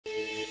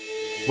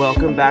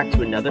Welcome back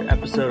to another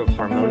episode of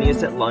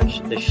Harmonious at Lunch,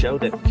 the show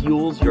that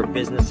fuels your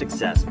business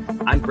success.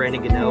 I'm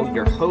Brandon Gano,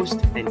 your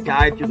host and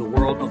guide through the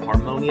world of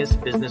harmonious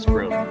business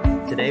growth.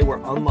 Today,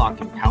 we're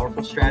unlocking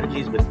powerful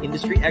strategies with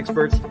industry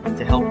experts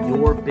to help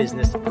your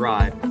business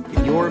thrive.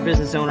 If you're a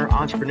business owner,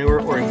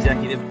 entrepreneur, or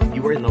executive,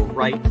 you are in the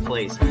right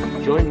place.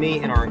 Join me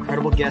and our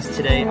incredible guests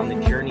today on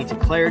the journey to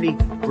clarity,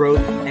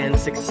 growth, and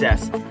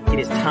success. It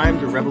is time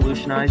to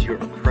revolutionize your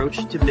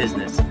approach to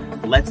business.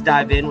 Let's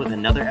dive in with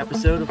another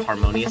episode of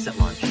Harmonious at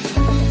Lunch.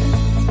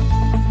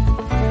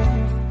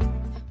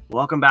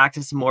 Welcome back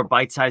to some more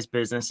bite-sized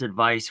business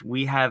advice.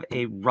 We have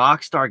a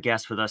rock star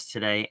guest with us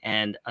today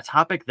and a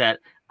topic that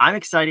I'm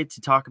excited to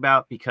talk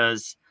about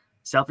because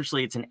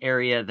selfishly, it's an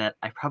area that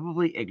I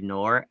probably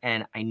ignore.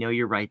 And I know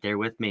you're right there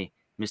with me,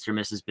 Mr. and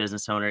Mrs.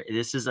 Business Owner.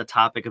 This is a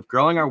topic of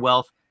growing our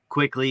wealth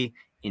quickly,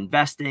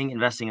 investing in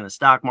the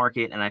stock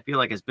market. And I feel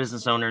like as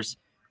business owners,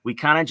 we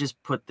kind of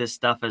just put this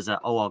stuff as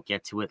I'll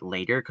get to it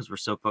later because we're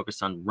so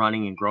focused on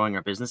running and growing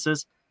our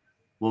businesses.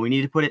 Well, we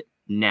need to put it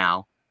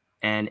now.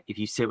 And if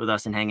you sit with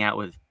us and hang out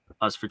with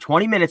us for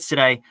 20 minutes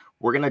today,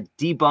 we're going to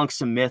debunk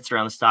some myths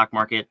around the stock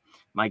market.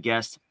 My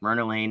guest,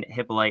 Myrna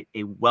Laine-Hyppolite,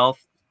 a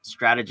wealth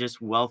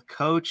strategist, wealth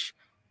coach.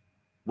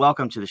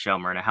 Welcome to the show,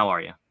 Myrna. How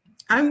are you?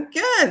 I'm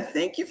good.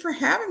 Thank you for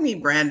having me,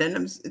 Brandon.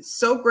 It's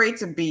so great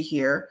to be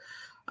here.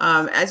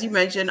 As you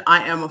mentioned,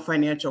 I am a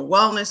financial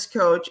wellness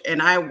coach,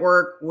 and I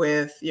work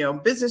with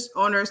business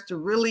owners to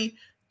really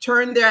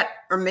turn that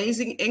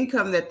amazing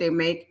income that they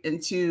make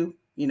into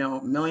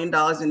 $1 million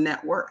in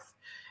net worth.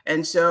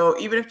 And so,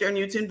 even if they're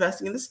new to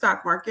investing in the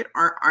stock market,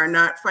 are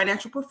not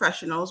financial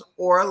professionals,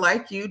 or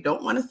like you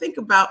don't want to think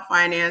about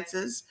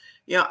finances,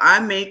 I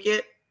make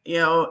it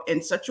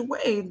in such a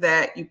way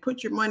that you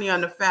put your money on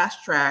the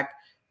fast track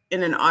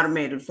in an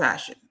automated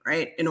fashion,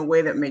 right? In a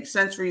way that makes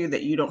sense for you,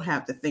 that you don't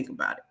have to think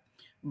about it.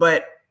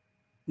 But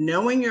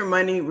knowing your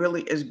money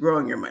really is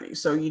growing your money.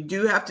 So you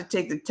do have to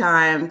take the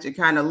time to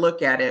kind of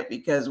look at it,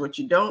 because what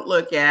you don't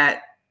look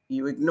at,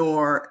 you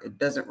ignore, it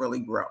doesn't really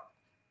grow.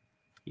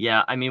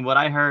 Yeah, I mean, what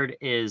I heard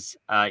is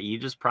you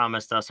just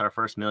promised us our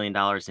first $1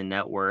 million in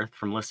net worth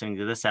from listening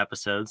to this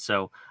episode.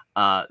 So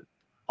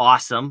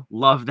awesome.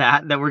 Love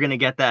that we're going to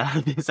get that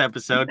out of this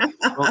episode.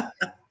 Well,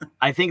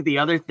 I think the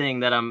other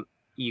thing that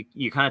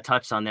you kind of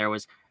touched on there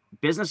was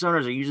business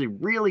owners are usually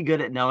really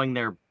good at knowing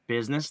their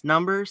business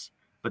numbers.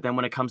 But then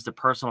when it comes to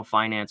personal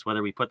finance,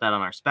 whether we put that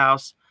on our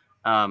spouse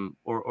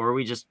or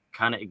we just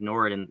kind of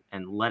ignore it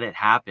and let it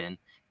happen,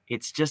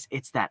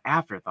 it's that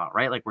afterthought,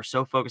 right? Like we're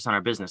so focused on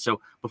our business.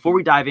 So before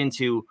we dive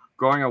into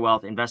growing our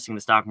wealth, investing in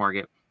the stock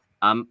market,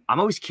 I'm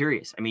always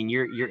curious. I mean,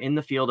 you're in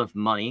the field of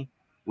money,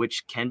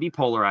 which can be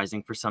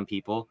polarizing for some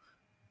people.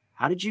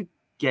 How did you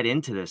get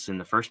into this in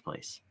the first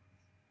place?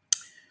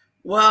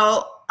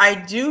 Well, I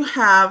do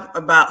have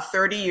about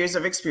 30 years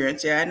of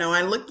experience. Yeah, I know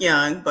I look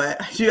young, but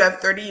I do have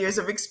 30 years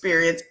of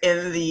experience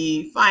in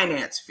the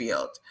finance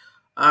field,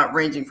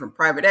 ranging from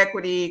private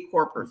equity,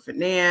 corporate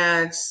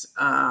finance.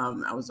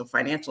 I was a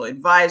financial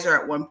advisor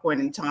at one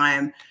point in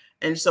time.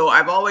 And so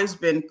I've always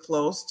been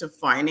close to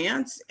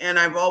finance, and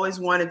I've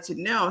always wanted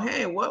to know,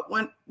 hey,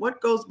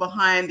 what goes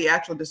behind the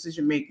actual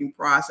decision-making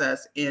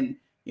process in,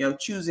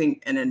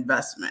 choosing an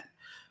investment.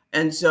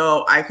 And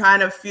so I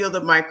kind of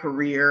fielded my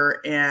career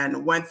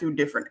and went through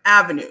different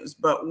avenues.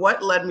 But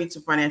what led me to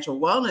financial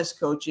wellness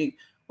coaching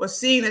was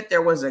seeing that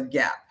there was a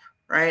gap,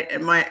 right?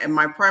 And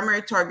my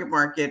primary target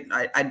market,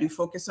 I do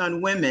focus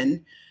on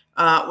women,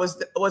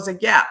 was a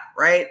gap,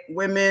 right?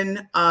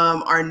 Women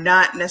are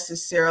not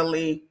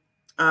necessarily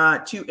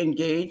too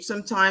engaged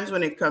sometimes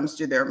when it comes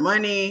to their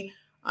money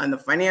on the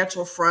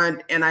financial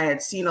front. And I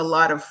had seen a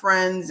lot of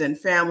friends and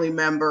family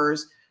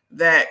members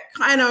that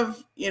kind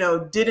of,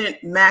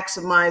 didn't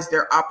maximize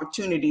their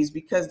opportunities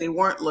because they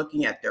weren't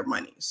looking at their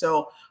money.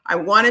 So I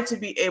wanted to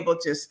be able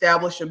to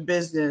establish a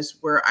business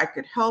where I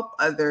could help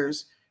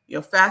others,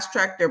 fast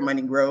track their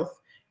money growth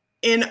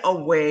in a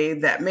way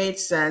that made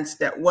sense,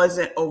 that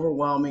wasn't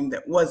overwhelming,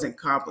 that wasn't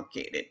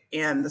complicated.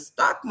 And the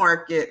stock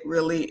market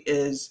really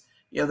is,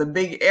 the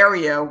big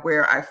area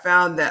where I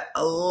found that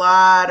a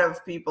lot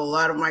of people, a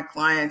lot of my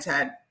clients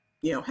had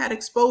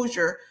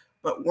exposure,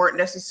 but weren't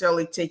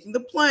necessarily taking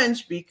the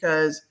plunge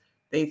because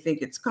they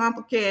think it's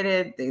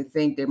complicated. They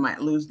think they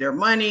might lose their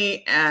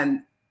money,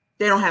 and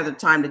they don't have the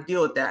time to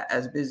deal with that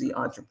as busy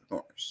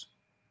entrepreneurs.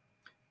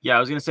 Yeah, I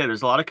was going to say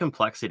there's a lot of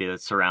complexity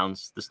that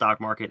surrounds the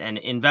stock market and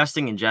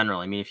investing in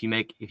general. I mean, if you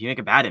make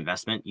a bad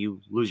investment,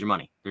 you lose your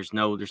money. There's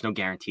no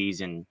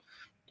guarantees in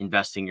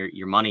investing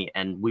your money,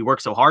 and we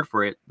work so hard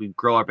for it. We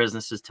grow our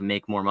businesses to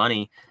make more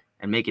money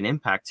and make an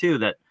impact too,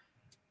 that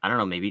I don't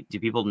know, maybe do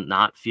people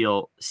not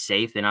feel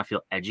safe? They not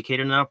feel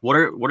educated enough? What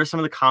are some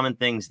of the common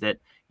things that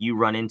you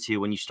run into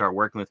when you start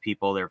working with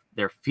people,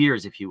 their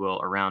fears, if you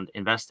will, around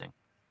investing?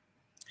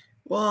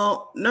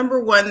 Well, number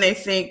one, they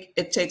think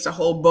it takes a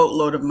whole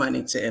boatload of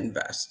money to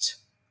invest,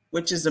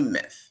 which is a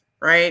myth,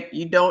 right?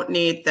 You don't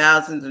need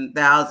thousands and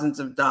thousands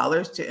of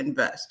dollars to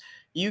invest.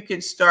 You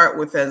can start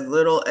with as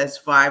little as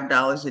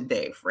 $5 a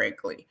day,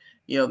 frankly.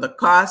 The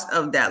cost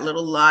of that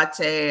little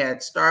latte at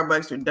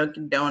Starbucks or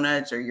Dunkin'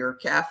 Donuts or your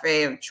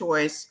cafe of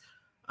choice,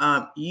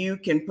 you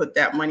can put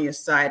that money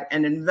aside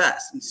and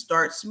invest and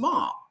start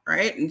small,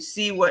 right? And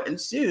see what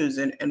ensues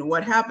and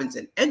what happens,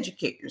 and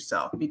educate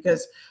yourself,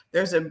 because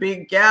there's a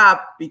big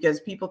gap, because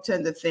people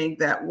tend to think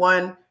that,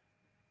 one,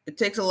 it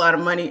takes a lot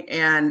of money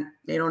and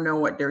they don't know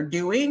what they're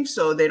doing.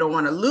 So they don't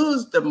want to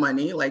lose the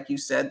money, like you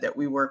said, that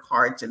we work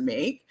hard to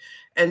make.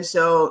 And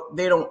so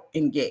they don't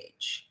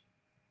engage.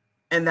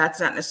 And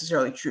that's not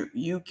necessarily true.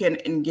 You can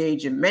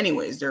engage in many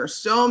ways. There are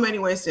so many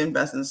ways to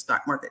invest in the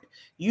stock market.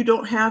 You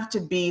don't have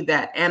to be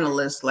that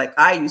analyst like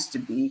I used to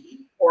be,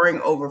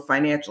 poring over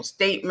financial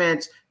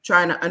statements,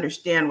 trying to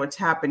understand what's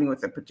happening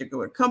with a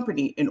particular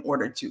company in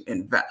order to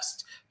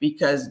invest.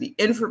 Because the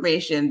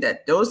information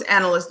that those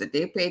analysts, that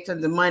they pay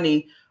tons of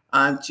money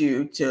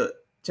to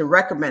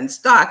recommend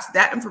stocks,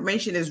 that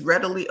information is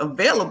readily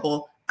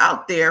available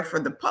out there for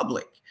the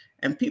public.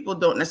 And people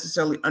don't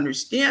necessarily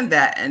understand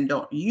that and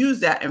don't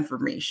use that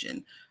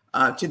information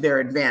to their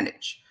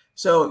advantage.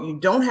 So you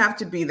don't have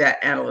to be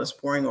that analyst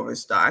poring over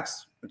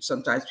stocks, which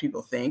sometimes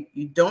people think.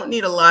 You don't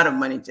need a lot of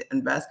money to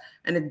invest,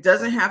 and it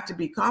doesn't have to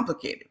be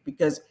complicated,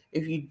 because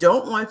if you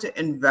don't want to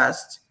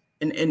invest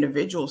in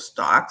individual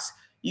stocks,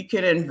 you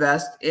can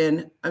invest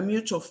in a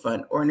mutual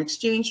fund or an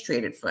exchange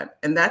traded fund.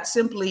 And that's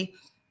simply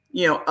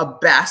a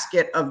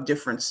basket of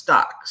different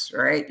stocks,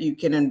 right? You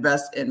can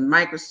invest in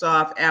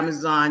Microsoft,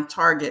 Amazon,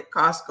 Target,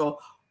 Costco,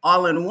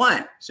 all in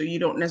one. So you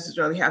don't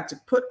necessarily have to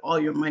put all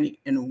your money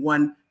in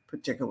one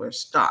particular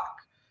stock.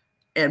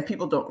 And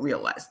people don't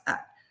realize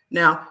that.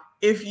 Now,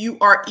 if you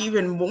are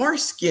even more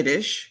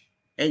skittish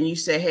and you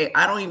say, hey,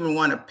 I don't even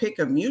want to pick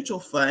a mutual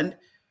fund,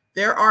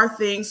 there are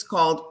things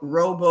called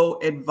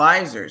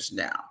robo-advisors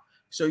now.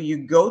 So you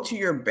go to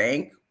your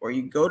bank or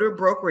you go to a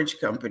brokerage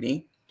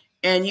company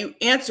and you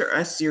answer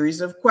a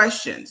series of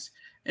questions.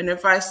 And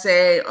if I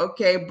say,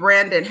 okay,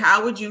 Brandon,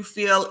 how would you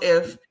feel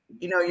if,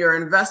 your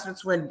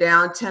investments went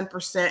down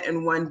 10%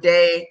 in one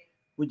day?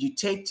 Would you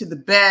take to the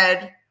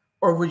bed,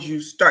 or would you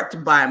start to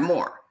buy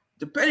more?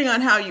 Depending on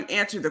how you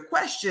answer the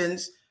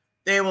questions,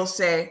 they will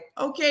say,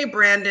 okay,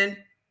 Brandon,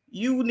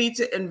 you need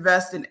to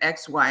invest in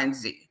X, Y, and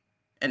Z.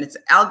 And it's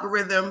an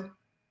algorithm,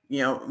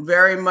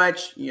 very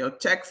much,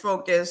 tech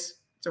focused.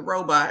 It's a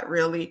robot,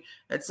 really,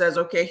 that says,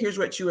 okay, here's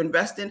what you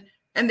invest in.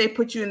 And they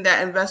put you in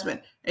that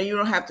investment, and you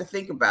don't have to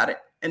think about it.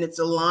 And it's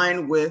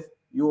aligned with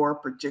your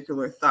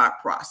particular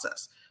thought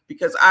process.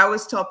 Because I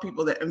always tell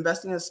people that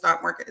investing in the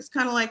stock market is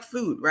kind of like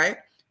food, right?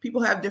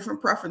 People have different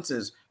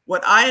preferences.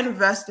 What I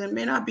invest in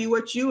may not be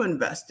what you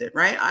invest in,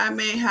 right? I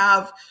may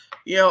have,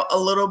 a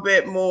little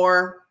bit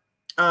more,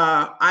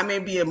 I may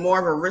be more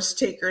of a risk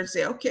taker and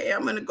say, okay,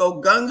 I'm going to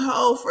go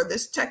gung-ho for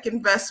this tech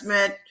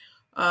investment.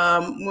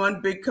 One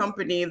big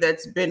company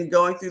that's been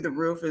going through the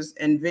roof is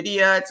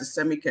NVIDIA. It's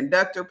a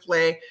semiconductor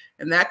play,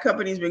 and that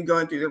company's been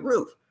going through the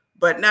roof.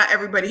 But not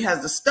everybody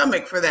has the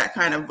stomach for that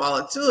kind of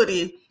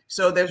volatility.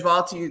 So there's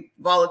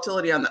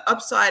volatility on the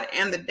upside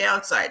and the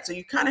downside. So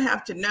you kind of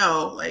have to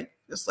know,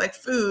 just like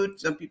food,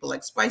 some people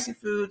like spicy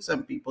food,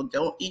 some people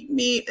don't eat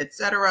meat,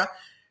 etc.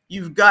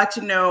 You've got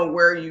to know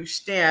where you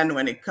stand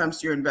when it comes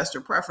to your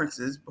investor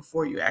preferences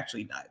before you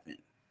actually dive in.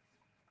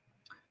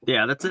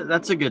 Yeah,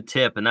 that's a good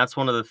tip. And that's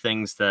one of the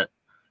things that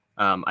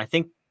I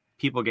think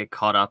people get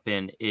caught up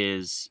in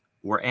is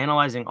we're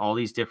analyzing all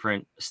these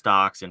different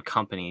stocks and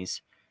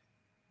companies.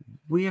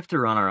 We have to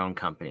run our own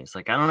companies.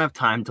 I don't have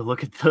time to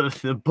look at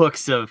the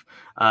books of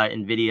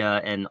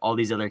NVIDIA and all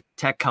these other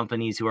tech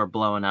companies who are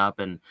blowing up.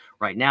 And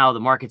right now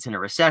the market's in a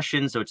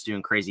recession, so it's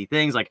doing crazy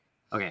things.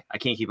 Okay, I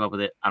can't keep up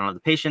with it. I don't have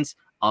the patience.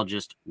 I'll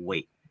just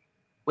wait.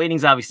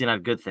 Waiting's obviously not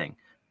a good thing,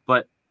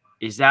 but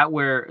is that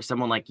where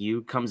someone like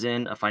you comes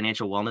in, a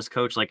financial wellness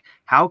coach?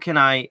 How can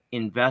I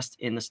invest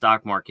in the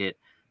stock market,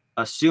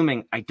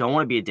 assuming I don't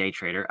want to be a day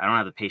trader? I don't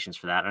have the patience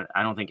for that.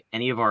 I don't think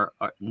any of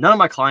none of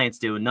my clients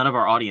do, and none of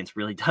our audience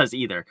really does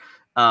either.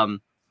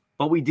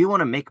 But we do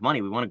want to make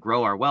money. We want to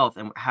grow our wealth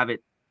and have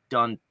it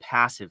done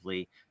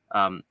passively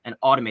and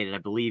automated, I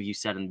believe you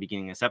said in the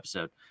beginning of this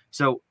episode.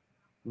 So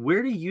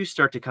where do you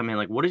start to come in?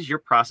 What does your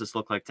process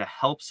look like to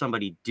help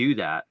somebody do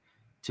that,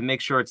 to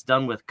make sure it's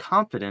done with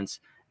confidence?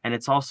 And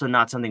it's also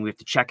not something we have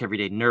to check every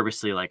day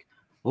nervously,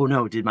 oh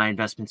no, did my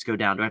investments go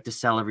down? Do I have to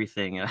sell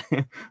everything?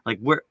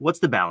 What's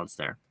the balance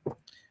there?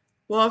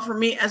 Well, for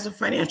me as a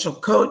financial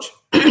coach,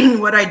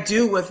 what I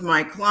do with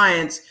my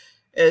clients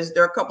is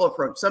there are a couple of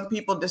approaches. Some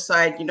people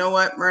decide, you know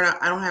what, Myrna,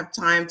 I don't have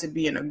time to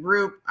be in a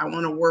group. I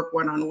want to work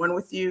one-on-one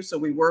with you. So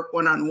we work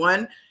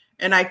one-on-one,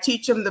 and I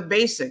teach them the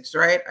basics,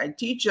 right? I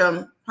teach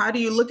them, how do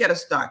you look at a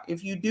stock?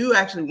 If you do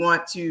actually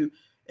want to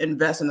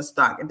invest in a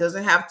stock, it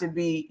doesn't have to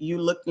be you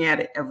looking at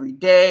it every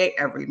day,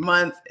 every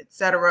month,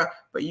 etc.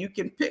 But you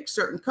can pick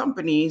certain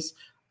companies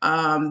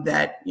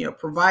that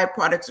provide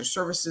products or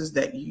services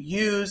that you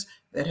use,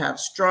 that have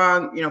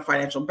strong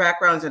financial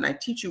backgrounds, and I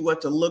teach you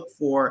what to look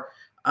for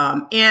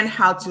and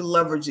how to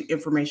leverage the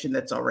information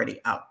that's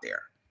already out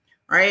there,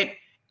 right?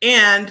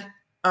 And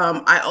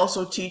I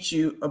also teach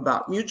you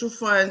about mutual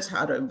funds,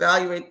 how to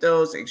evaluate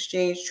those,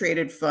 exchange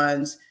traded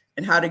funds,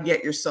 and how to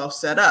get yourself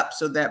set up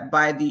so that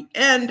by the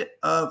end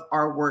of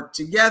our work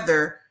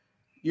together,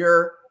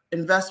 your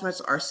investments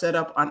are set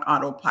up on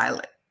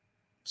autopilot.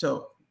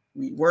 So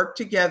we work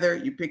together,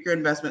 you pick your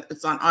investment,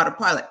 it's on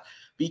autopilot,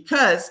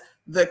 because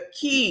the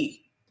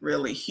key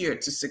really here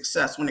to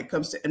success when it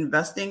comes to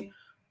investing,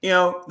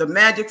 the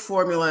magic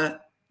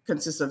formula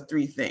consists of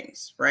three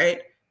things,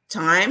 right?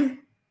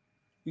 Time,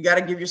 you got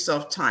to give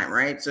yourself time,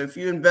 right? So if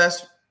you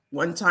invest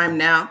one time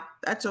now,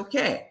 that's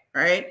okay,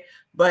 right?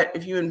 But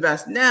if you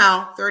invest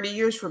now, 30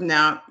 years from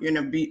now, you're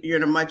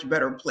in a much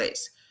better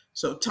place.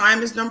 So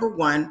time is number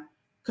one.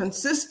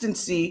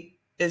 Consistency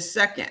is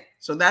second.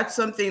 So that's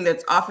something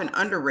that's often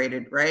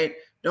underrated, right?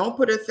 Don't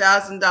put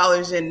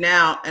 $1,000 in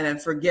now and then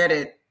forget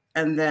it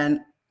and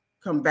then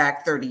come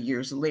back 30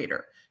 years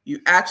later. You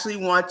actually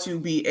want to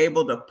be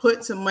able to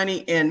put some money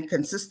in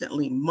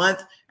consistently,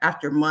 month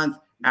after month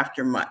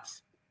after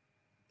month.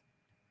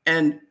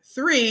 And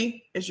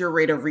three is your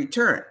rate of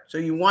return. So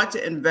you want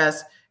to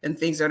invest in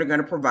things that are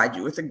going to provide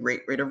you with a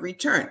great rate of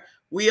return.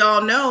 We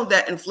all know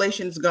that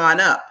inflation's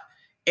gone up,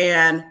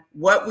 and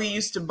what we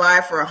used to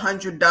buy for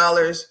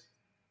 $100,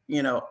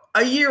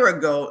 a year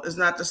ago is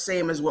not the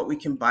same as what we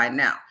can buy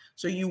now.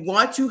 So you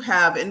want to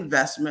have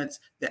investments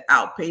that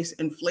outpace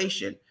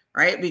inflation,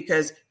 right?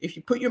 Because if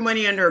you put your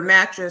money under a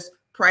mattress,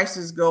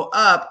 prices go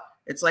up,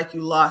 it's like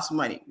you lost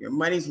money. Your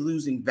money's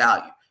losing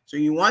value. So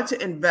you want to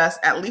invest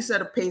at least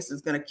at a pace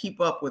that's going to keep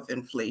up with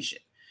inflation.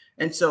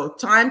 And so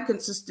time,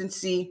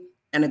 consistency,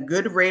 and a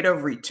good rate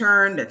of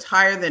return that's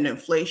higher than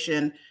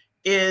inflation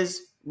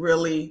is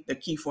really the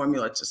key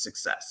formula to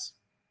success.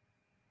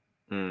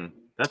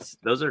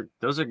 Those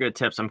are good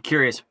tips. I'm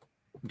curious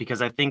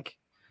because I think,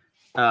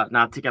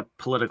 not to get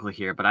political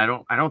here, but I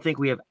don't think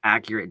we have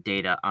accurate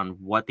data on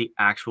what the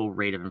actual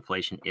rate of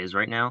inflation is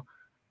right now.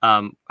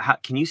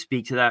 Can you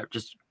speak to that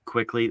just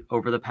quickly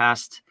over the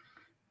past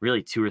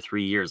really 2 or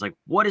 3 years? Like,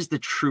 what is the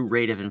true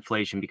rate of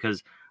inflation?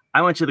 Because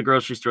I went to the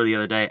grocery store the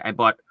other day, I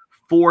bought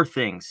 4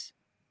 things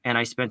and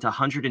I spent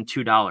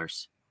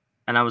 $102.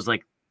 And I was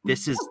like,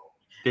 this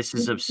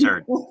is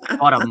absurd. I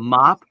bought a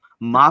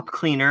mop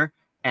cleaner,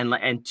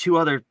 and 2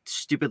 other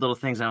stupid little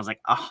things. And I was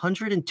like,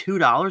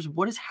 $102?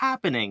 What is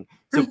happening?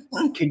 So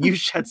can you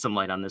shed some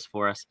light on this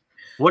for us?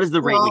 What is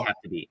the rate we have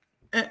to be?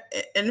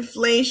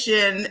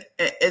 Inflation,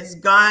 it's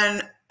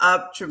gone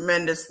up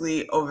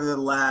tremendously over the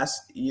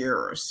last year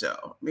or so.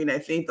 I mean, I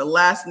think the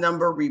last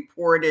number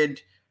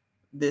reported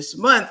this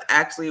month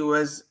actually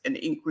was an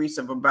increase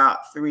of about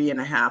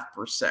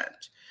 3.5%.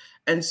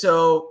 And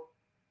so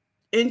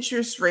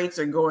interest rates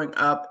are going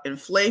up,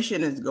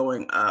 inflation is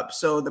going up.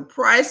 So the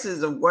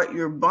prices of what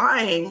you're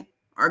buying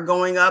are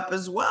going up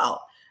as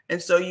well.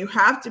 And so you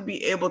have to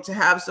be able to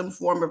have some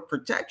form of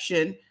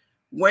protection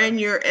when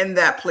you're in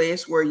that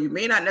place where you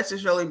may not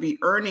necessarily be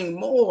earning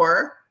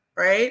more,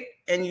 right?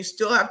 And you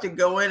still have to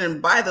go in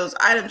and buy those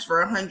items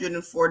for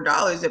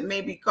 $104 that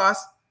maybe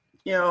cost,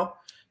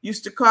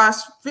 used to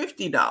cost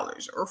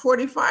 $50 or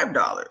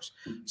 $45.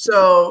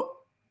 So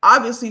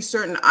obviously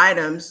certain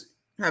items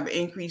have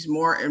increased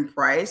more in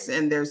price,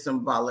 and there's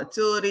some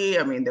volatility.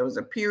 I mean, there was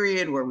a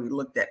period where we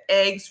looked at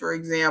eggs, for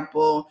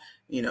example,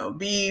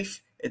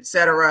 beef,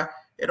 etc.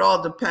 It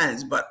all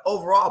depends, but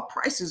overall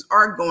prices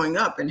are going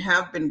up and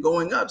have been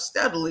going up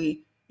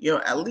steadily,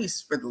 at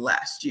least for the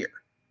last year.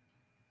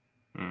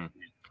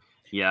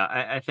 Yeah,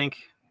 I think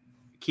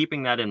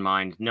keeping that in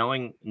mind,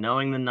 knowing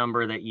the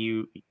number that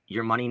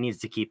your money needs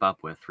to keep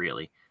up with,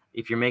 really.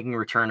 If you're making a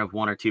return of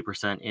 1 or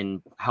 2%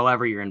 in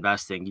however you're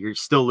investing, you're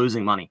still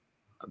losing money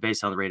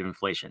based on the rate of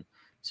inflation.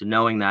 So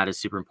knowing that is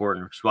super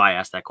important, which is why I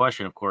asked that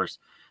question, of course.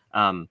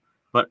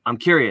 But I'm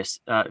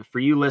curious, for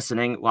you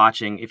listening,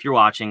 watching, if you're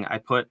watching, I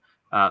put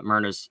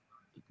Myrna's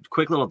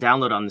quick little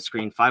download on the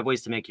screen, 5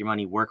 ways to make your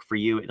money work for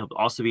you. It'll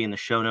also be in the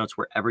show notes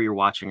wherever you're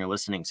watching or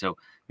listening. So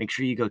make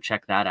sure you go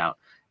check that out.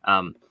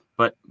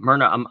 But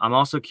Myrna, I'm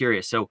also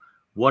curious. So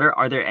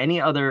are there any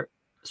other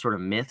sort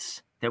of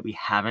myths that we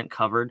haven't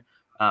covered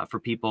for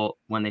people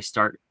when they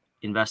start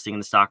investing in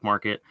the stock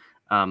market?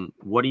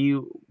 What do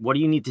you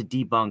need to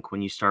debunk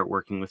when you start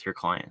working with your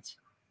clients?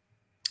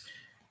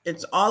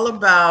 It's all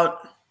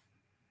about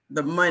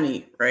the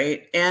money,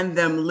 right? And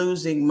them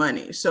losing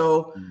money.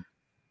 So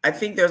I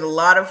think there's a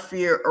lot of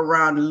fear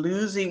around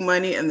losing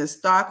money in the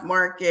stock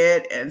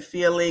market and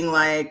feeling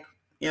like,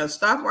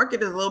 stock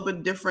market is a little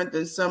bit different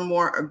than some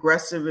more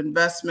aggressive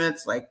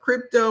investments like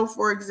crypto,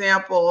 for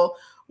example,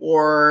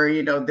 or,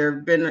 there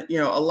have been,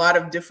 a lot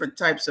of different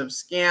types of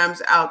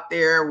scams out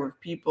there where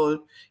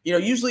people,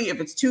 usually if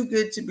it's too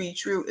good to be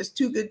true, it's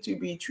too good to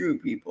be true,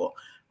 people,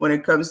 when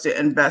it comes to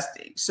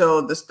investing.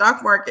 So the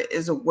stock market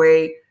is a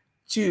way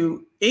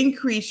to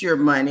increase your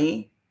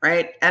money,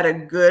 right, at a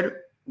good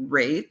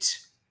rate,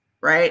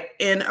 right,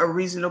 in a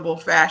reasonable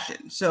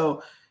fashion.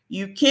 So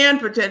you can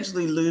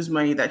potentially lose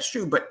money, that's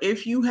true. But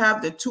if you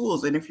have the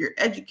tools and if you're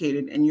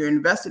educated and you're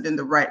invested in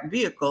the right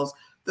vehicles,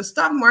 the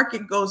stock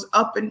market goes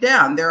up and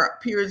down. There are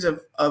periods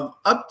of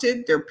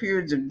uptick, there are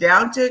periods of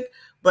downtick.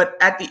 But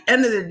at the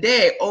end of the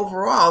day,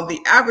 overall,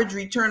 the average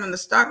return on the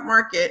stock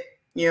market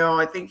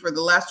I think for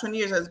the last 20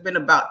 years has been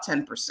about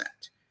 10%.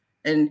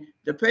 And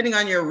depending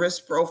on your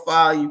risk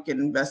profile, you can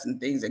invest in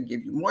things that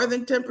give you more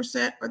than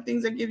 10% or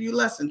things that give you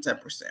less than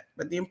 10%.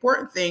 But the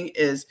important thing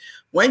is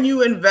when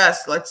you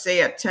invest, let's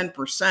say at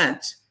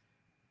 10%,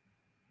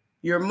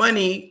 your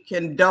money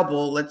can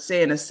double, let's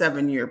say in a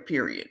 7-year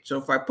period. So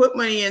if I put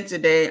money in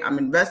today, I'm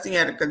investing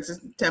at a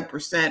consistent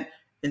 10%.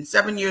 In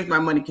 7 years, my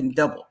money can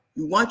double.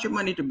 You want your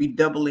money to be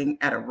doubling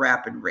at a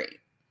rapid rate.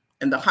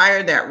 And the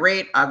higher that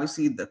rate,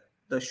 obviously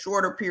the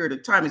shorter period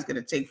of time is going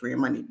to take for your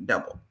money to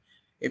double.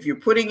 If you're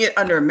putting it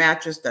under a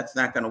mattress, that's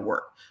not going to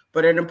work.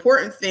 But an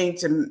important thing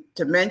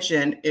to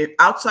mention, if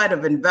outside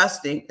of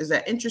investing, is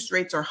that interest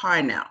rates are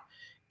high now.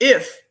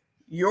 If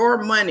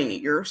your money,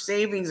 your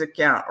savings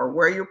account, or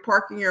where you're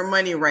parking your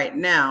money right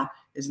now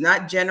is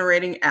not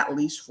generating at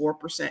least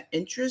 4%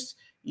 interest,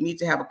 you need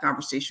to have a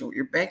conversation with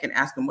your bank and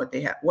ask them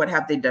what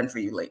have they done for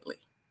you lately.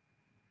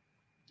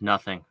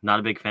 Nothing. Not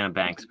a big fan of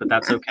banks, but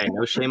that's okay.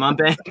 No shame on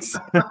banks.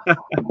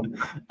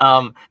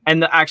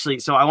 Actually,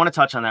 so I want to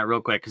touch on that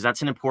real quick because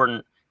that's an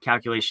important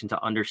calculation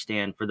to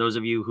understand. For those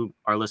of you who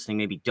are listening,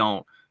 maybe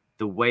don't.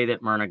 The way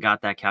that Myrna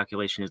got that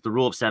calculation is the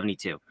rule of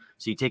 72.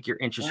 So you take your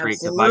interest rate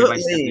divided by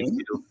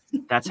 72.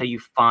 That's how you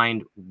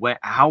find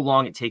how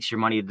long it takes your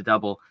money to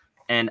double.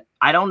 And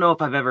I don't know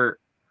if I've ever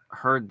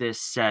heard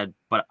this said,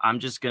 but I'm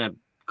just going to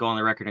go on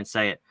the record and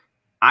say it.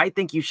 I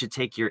think you should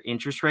take your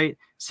interest rate,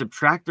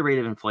 subtract the rate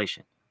of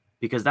inflation,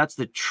 because that's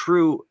the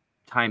true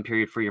time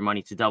period for your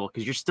money to double,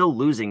 because you're still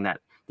losing that.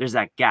 There's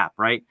that gap,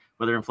 right?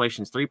 Whether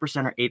inflation is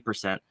 3% or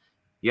 8%,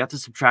 you have to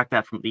subtract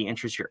that from the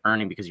interest you're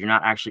earning because you're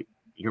not actually,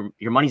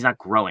 your money's not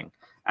growing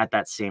at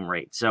that same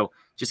rate. So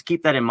just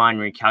keep that in mind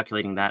when you're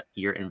calculating that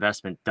your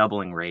investment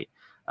doubling rate.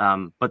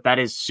 But that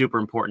is super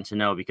important to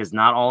know because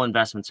not all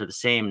investments are the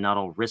same. Not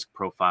all risk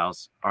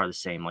profiles are the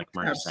same, like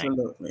Myrna's saying.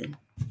 Absolutely.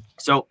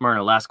 So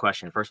Myrna, last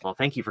question. First of all,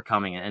 thank you for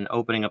coming and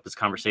opening up this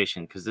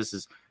conversation because this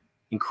is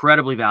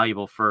incredibly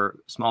valuable for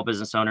small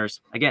business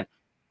owners. Again,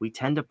 we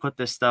tend to put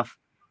this stuff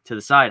to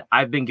the side.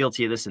 I've been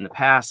guilty of this in the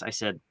past. I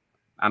said,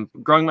 I'm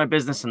growing my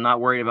business. I'm not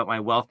worried about my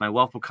wealth. My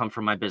wealth will come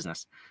from my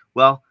business.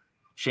 Well,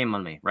 shame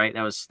on me, right?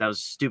 That was a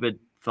stupid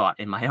thought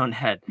in my own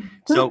head.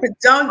 So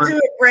don't do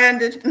it,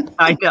 Brandon.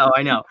 I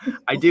know.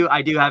 I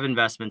do have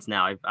investments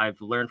now.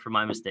 I've learned from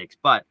my mistakes.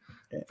 But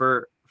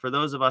for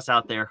those of us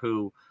out there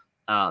who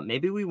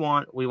maybe we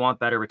want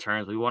better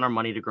returns, we want our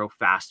money to grow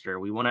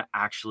faster, we want to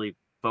actually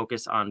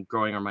focus on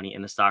growing our money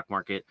in the stock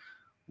market.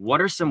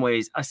 What are some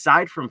ways,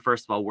 aside from,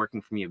 first of all,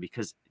 working from you,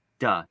 because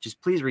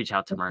just please reach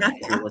out to Myrna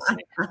if you're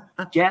listening.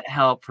 Get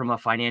help from a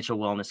financial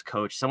wellness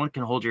coach. Someone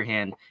can hold your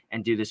hand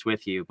and do this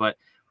with you. But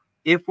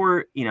if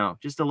we're,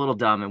 just a little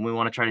dumb and we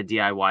want to try to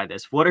DIY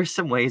this, what are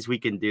some ways we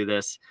can do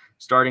this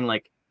starting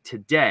like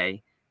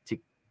today to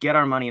get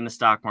our money in the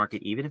stock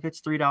market, even if it's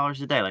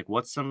 $3 a day? Like,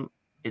 what's some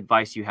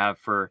advice you have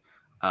for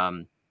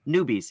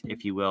newbies,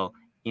 if you will,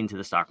 into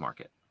the stock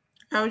market?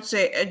 I would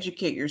say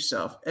educate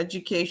yourself.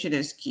 Education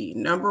is key.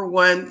 Number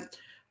one,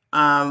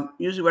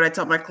 usually what I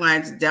tell my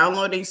clients,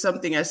 downloading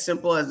something as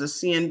simple as the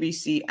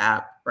CNBC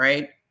app,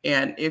 right?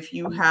 And if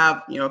you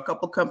have, a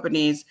couple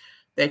companies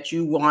that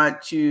you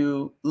want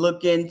to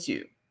look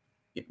into,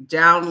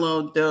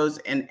 download those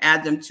and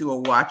add them to a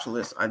watch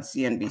list on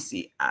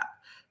CNBC app.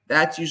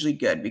 That's usually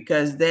good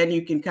because then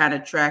you can kind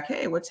of track,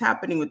 hey, what's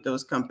happening with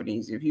those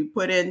companies? If you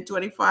put in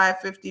 $25,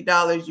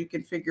 $50, you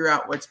can figure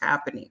out what's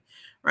happening,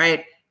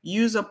 right?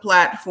 Use a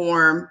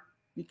platform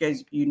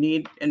because you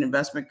need an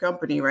investment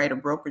company, right? A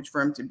brokerage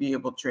firm to be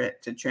able to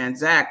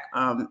transact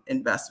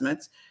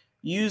investments.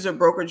 Use a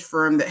brokerage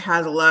firm that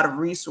has a lot of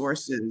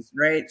resources,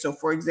 right? So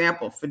for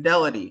example,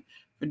 Fidelity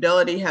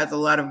has a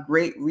lot of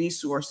great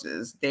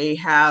resources. They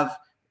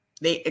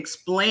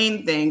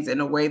explain things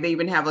in a way. They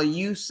even have a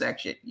youth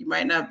section. You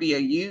might not be a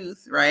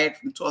youth, right?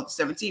 From 12 to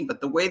 17,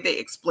 but the way they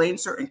explain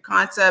certain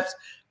concepts,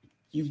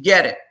 you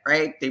get it,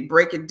 right? They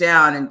break it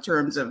down in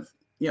terms of,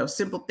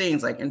 simple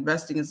things like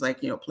investing is like,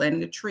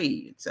 planting a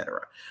tree, etc.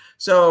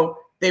 So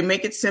they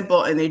make it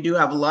simple and they do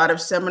have a lot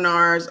of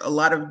seminars, a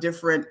lot of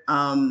different,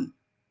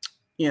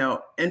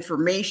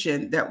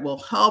 information that will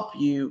help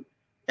you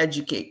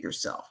educate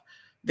yourself.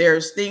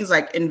 There's things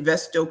like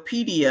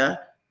Investopedia.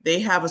 They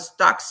have a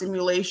stock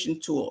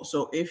simulation tool.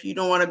 So if you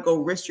don't want to go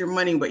risk your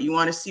money, but you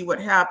want to see what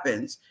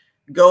happens,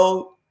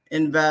 go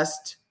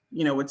invest,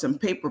 with some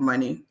paper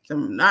money,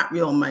 some not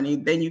real money,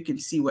 then you can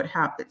see what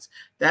happens.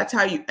 That's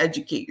how you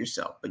educate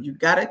yourself. But you've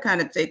got to kind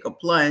of take a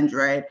plunge,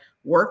 right?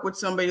 Work with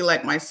somebody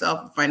like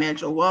myself, a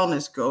financial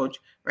wellness coach,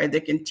 right?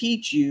 That can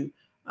teach you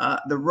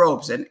the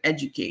ropes and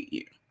educate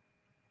you.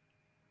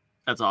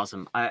 That's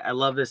awesome. I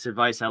love this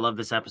advice. I love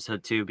this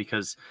episode too,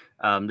 because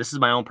this is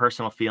my own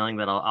personal feeling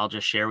that I'll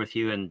just share with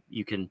you and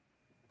you can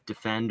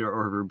defend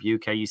or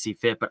rebuke how you see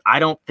fit. But I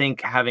don't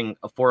think having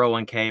a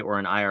 401k or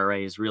an IRA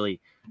is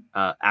really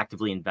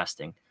actively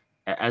investing.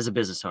 As a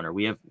business owner,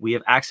 we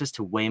have access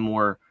to way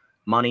more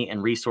money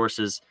and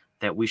resources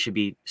that we should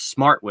be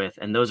smart with.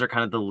 And those are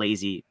kind of the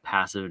lazy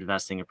passive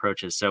investing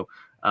approaches. So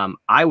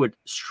I would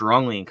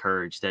strongly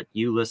encourage that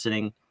you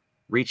listening,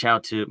 reach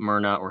out to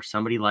Myrna or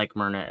somebody like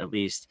Myrna at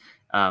least.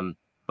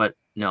 But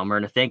no,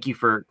 Myrna, thank you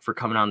for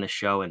coming on this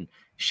show and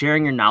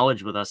sharing your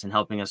knowledge with us and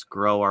helping us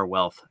grow our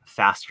wealth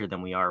faster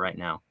than we are right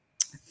now.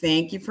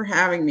 Thank you for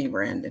having me,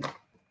 Brandon.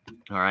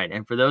 All right.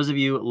 And for those of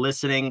you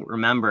listening,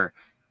 remember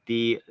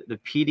the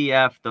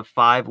PDF, the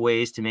 5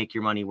 ways to make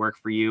your money work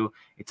for you.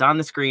 It's on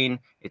the screen.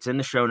 It's in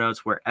the show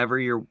notes, wherever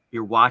you're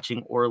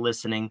watching or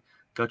listening.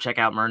 Go check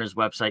out Myrna's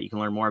website. You can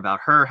learn more about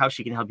her, how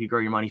she can help you grow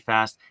your money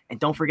fast. And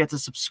don't forget to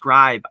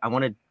subscribe. I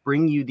want to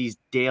bring you these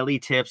daily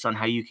tips on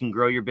how you can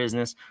grow your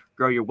business,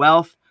 grow your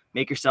wealth,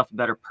 make yourself a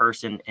better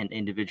person and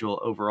individual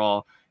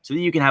overall so that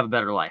you can have a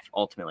better life.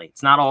 Ultimately,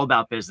 it's not all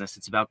about business.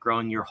 It's about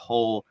growing your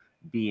whole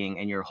being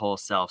and your whole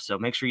self. So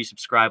make sure you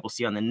subscribe. We'll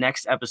see you on the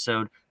next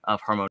episode of Harmonious.